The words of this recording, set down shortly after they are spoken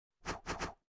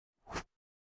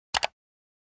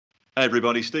Hey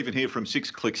everybody, Stephen here from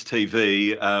 6 Clicks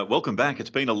TV. Welcome back. It's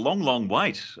been a long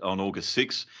wait on August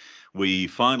 6th. We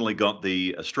finally got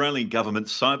the Australian Government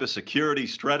Cyber Security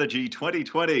Strategy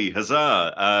 2020.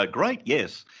 Huzzah! Great,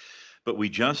 yes. But we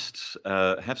just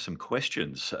have some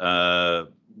questions,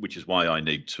 which is why I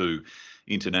need two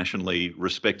internationally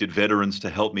respected veterans to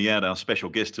help me out. Our special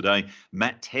guest today,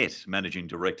 Matt Tett, Managing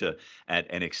Director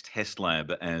at NX Test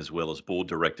Lab, as well as Board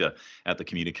Director at the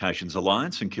Communications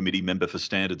Alliance and Committee Member for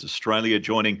Standards Australia,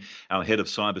 joining our Head of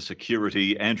Cyber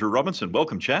Security, Andrew Robinson.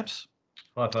 Welcome, chaps.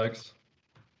 Hi, folks.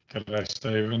 G'day,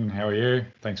 Stephen. How are you?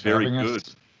 Thanks for Very having good.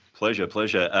 us. Pleasure.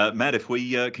 Matt, if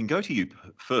we can go to you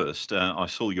first, I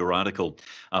saw your article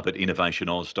up at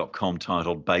innovationoz.com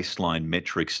titled Baseline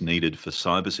Metrics Needed for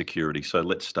Cybersecurity. So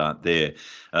let's start there.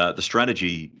 The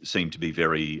strategy seemed to be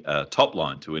very top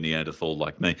line to a Neanderthal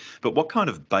like me, but what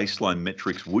kind of baseline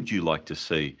metrics would you like to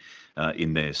see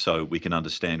in there so we can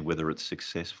understand whether it's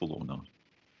successful or not?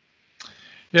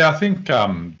 Yeah, I think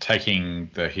taking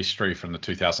the history from the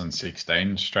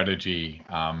 2016 strategy,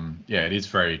 it is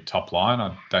very top line.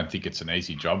 I don't think it's an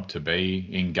easy job to be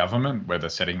in government, whether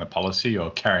setting the policy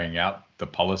or carrying out the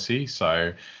policy.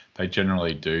 So they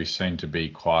generally do seem to be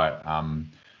quite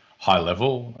high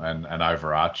level and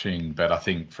overarching. But I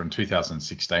think from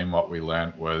 2016, what we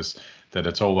learnt was that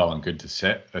it's all well and good to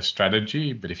set a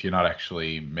strategy, but if you're not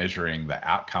actually measuring the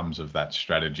outcomes of that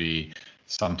strategy,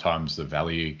 sometimes the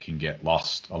value can get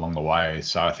lost along the way.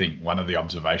 So I think one of the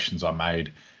observations I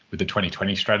made with the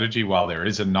 2020 strategy, while there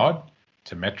is a nod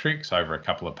to metrics over a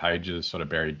couple of pages sort of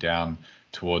buried down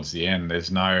towards the end,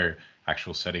 there's no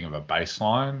actual setting of a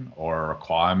baseline or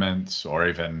requirements or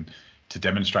even to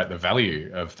demonstrate the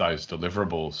value of those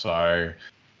deliverables. So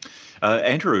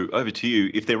Andrew, over to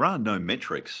you. If there are no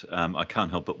metrics, I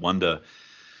can't help but wonder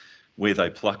where they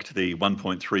plucked the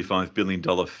 $1.35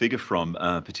 billion figure from,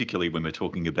 particularly when we're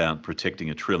talking about protecting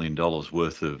 $1 trillion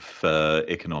worth of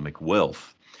economic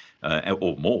wealth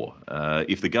or more.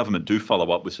 If the government do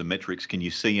follow up with some metrics, can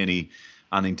you see any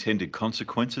unintended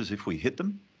consequences if we hit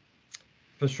them?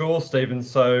 For sure, Stephen.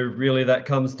 So really that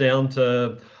comes down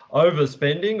to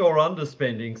overspending or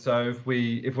underspending. So if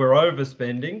we're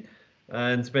overspending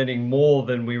and spending more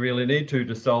than we really need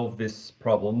to solve this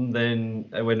problem, then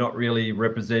we're not really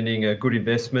representing a good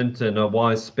investment and a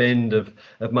wise spend of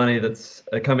money that's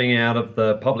coming out of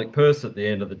the public purse at the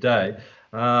end of the day.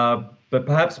 But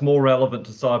perhaps more relevant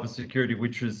to cybersecurity,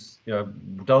 which is,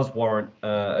 does warrant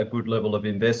a good level of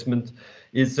investment,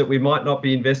 is that we might not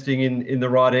be investing in the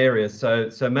right areas.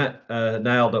 So Matt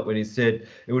nailed it when he said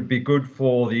it would be good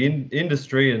for the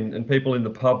industry and people in the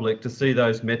public to see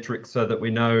those metrics so that we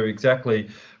know exactly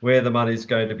where the money is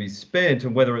going to be spent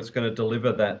and whether it's going to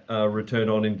deliver that return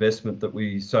on investment that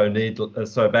we so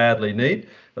badly need.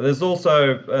 But there's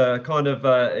also kind of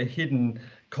a hidden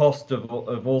cost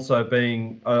of also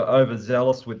being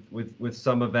overzealous with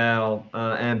some of our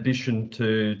ambition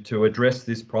to address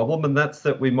this problem, and that's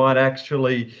that we might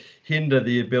actually hinder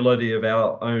the ability of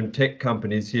our own tech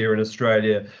companies here in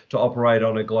Australia to operate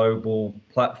on a global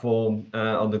platform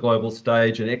on the global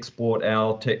stage and export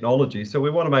our technology. So we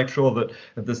want to make sure that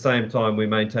at the same time we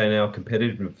maintain our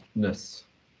competitiveness.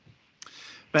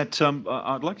 Matt,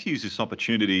 I'd like to use this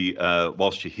opportunity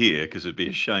whilst you're here, because it'd be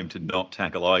a shame to not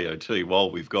tackle IoT while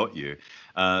we've got you.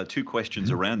 Two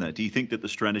questions around that. Do you think that the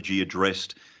strategy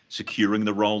addressed securing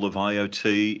the role of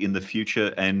IoT in the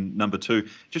future? And number two,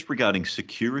 just regarding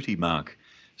security mark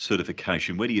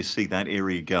certification, where do you see that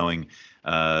area going?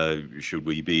 Should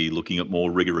we be looking at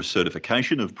more rigorous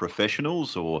certification of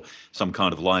professionals or some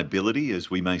kind of liability,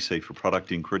 as we may see for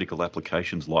product in critical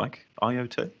applications like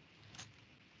IoT?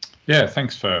 Yeah,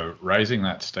 thanks for raising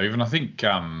that, Stephen. I think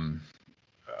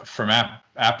from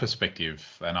our perspective,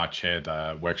 and I chair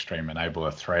the workstream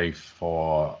Enabler 3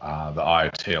 for the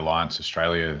IoT Alliance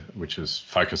Australia, which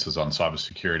focuses on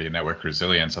cybersecurity and network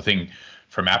resilience. I think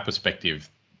from our perspective,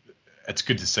 it's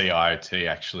good to see IoT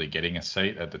actually getting a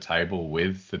seat at the table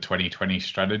with the 2020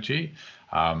 strategy.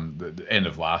 The end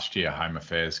of last year, Home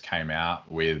Affairs came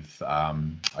out with,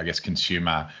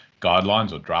 consumer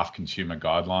guidelines or draft consumer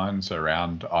guidelines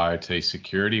around IoT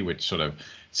security, which sort of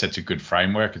sets a good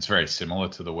framework. It's very similar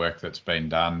to the work that's been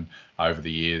done over the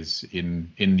years in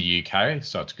the UK.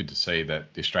 So it's good to see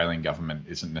that the Australian government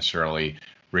isn't necessarily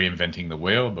reinventing the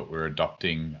wheel, but we're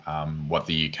adopting what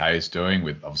the UK is doing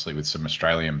with some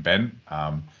Australian bent,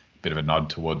 bit of a nod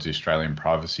towards the Australian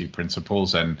privacy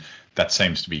principles. And that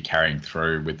seems to be carrying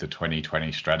through with the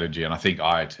 2020 strategy. And I think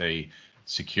IoT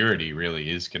security really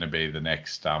is going to be the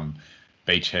next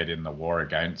beachhead in the war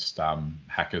against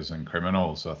hackers and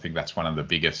criminals. I think that's one of the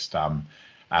biggest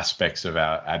aspects of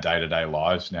our day-to-day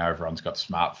lives. Now everyone's got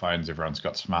smartphones, everyone's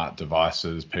got smart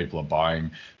devices, people are buying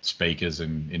speakers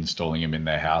and installing them in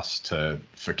their house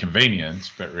for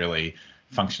convenience, but really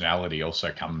functionality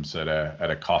also comes at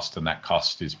a cost, and that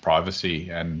cost is privacy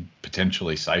and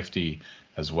potentially safety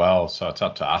as well. So it's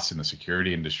up to us in the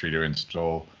security industry to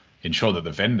ensure that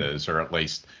the vendors are at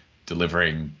least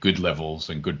delivering good levels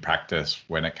and good practice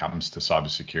when it comes to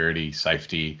cybersecurity,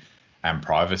 safety, and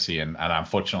privacy. And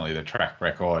unfortunately, the track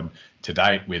record to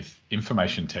date with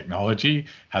information technology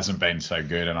hasn't been so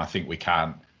good. And I think we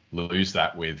can't lose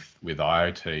that with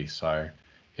IoT. So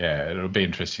yeah, it'll be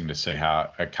interesting to see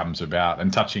how it comes about.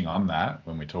 And touching on that,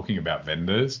 when we're talking about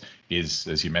vendors, is,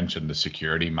 as you mentioned, the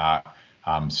security mark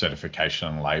certification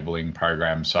and labelling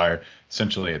program. So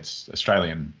essentially it's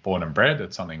Australian born and bred.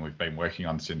 It's something we've been working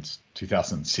on since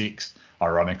 2006,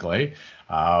 ironically.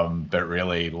 But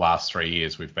really last 3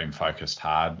 years, we've been focused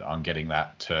hard on getting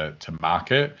that to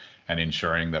market and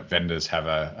ensuring that vendors have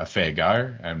a fair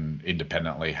go and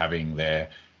independently having their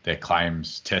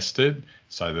claims tested,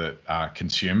 so that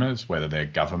consumers, whether they're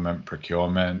government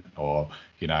procurement or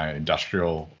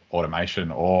industrial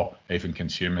automation, or even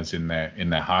consumers in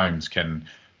their homes, can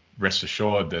rest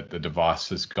assured that the device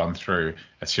has gone through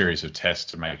a series of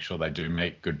tests to make sure they do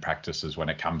meet good practices when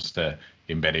it comes to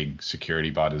embedding security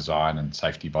by design and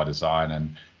safety by design,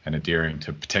 and adhering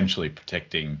to potentially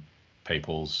protecting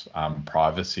people's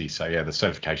privacy. So yeah, the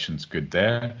certification's good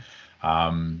there.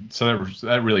 So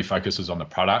that really focuses on the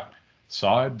product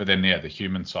side, but then the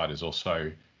human side is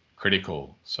also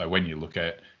critical. So when you look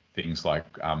at things like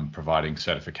providing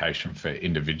certification for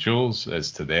individuals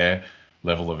as to their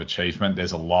level of achievement,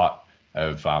 there's a lot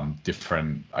of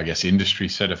different, I guess, industry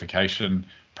certification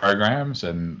programs,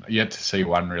 and yet to see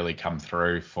one really come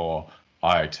through for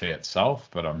IoT itself.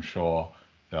 But I'm sure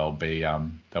they'll be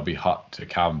hot to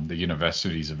come. The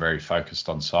universities are very focused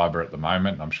on cyber at the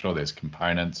moment. I'm sure there's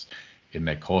components in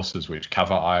their courses which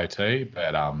cover IoT,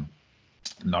 but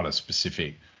not a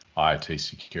specific IoT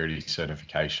security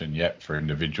certification yet for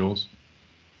individuals.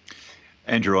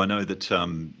 Andrew, I know that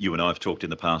you and I have talked in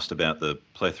the past about the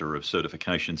plethora of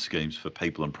certification schemes for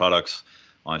people and products,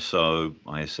 ISO,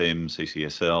 ISM,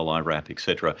 CCSL, IRAP,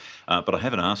 etc. But I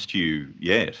haven't asked you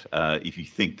yet if you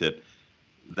think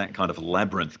that kind of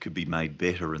labyrinth could be made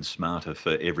better and smarter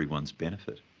for everyone's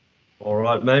benefit. All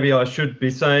right, maybe I should be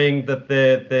saying that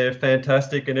they're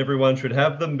fantastic and everyone should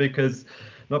have them, because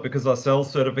not because I sell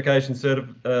certification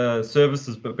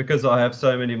services, but because I have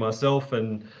so many myself,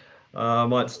 and I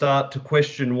might start to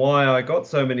question why I got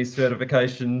so many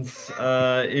certifications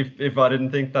if I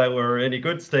didn't think they were any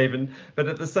good, Stephen. But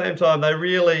at the same time, they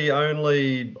really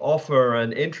only offer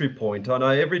an entry point. I know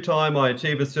every time I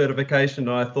achieve a certification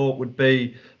I thought would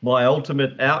be my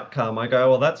ultimate outcome, I go,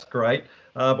 well, that's great.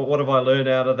 But what have I learned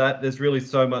out of that? There's really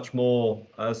so much more.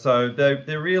 So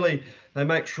they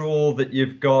make sure that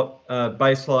you've got a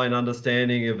baseline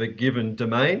understanding of a given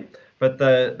domain, but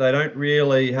they don't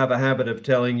really have a habit of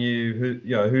telling you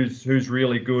who's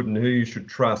really good and who you should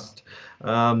trust.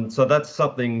 So that's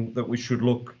something that we should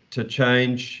look to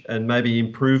change and maybe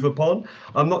improve upon.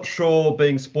 I'm not sure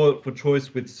being spoilt for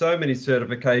choice with so many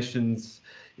certifications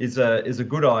is a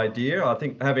good idea. I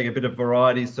think having a bit of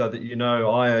variety so that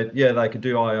they could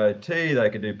do IoT, they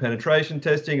could do penetration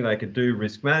testing, they could do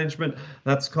risk management.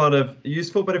 That's kind of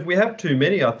useful. But if we have too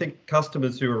many, I think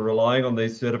customers who are relying on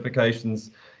these certifications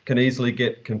can easily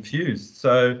get confused.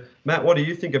 So, Matt, what do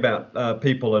you think about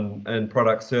people and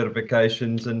product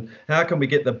certifications, and how can we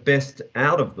get the best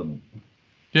out of them?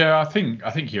 Yeah, I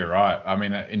think you're right. I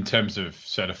mean, in terms of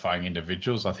certifying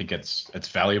individuals, I think it's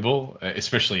valuable,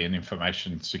 especially in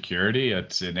information security.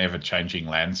 It's an ever-changing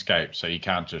landscape, so you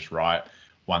can't just write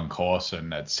one course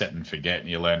and it's set and forget, and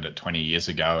you learned it 20 years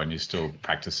ago and you're still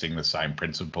practicing the same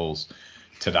principles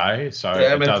today. So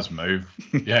it does move.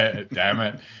 Yeah, damn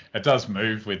it. It does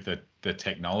move with the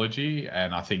technology,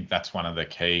 and I think that's one of the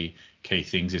key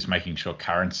things is making sure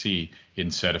currency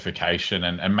in certification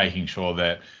and making sure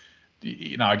that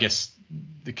I guess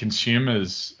the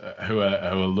consumers who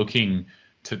are looking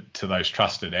to those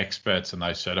trusted experts and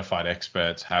those certified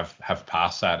experts have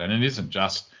passed that. And it isn't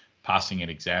just passing an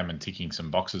exam and ticking some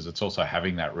boxes. It's also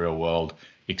having that real world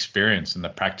experience and the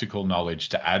practical knowledge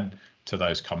to add to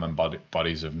those common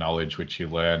bodies of knowledge which you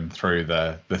learn through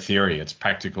the theory. It's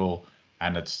practical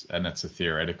and it's a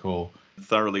theoretical.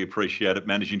 Thoroughly appreciate it.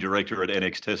 Managing Director at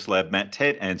NX Test Lab, Matt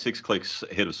Tett, and 6 Clicks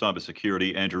Head of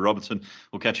Cybersecurity, Andrew Robertson.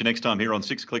 We'll catch you next time here on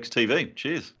 6 Clicks TV.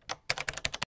 Cheers.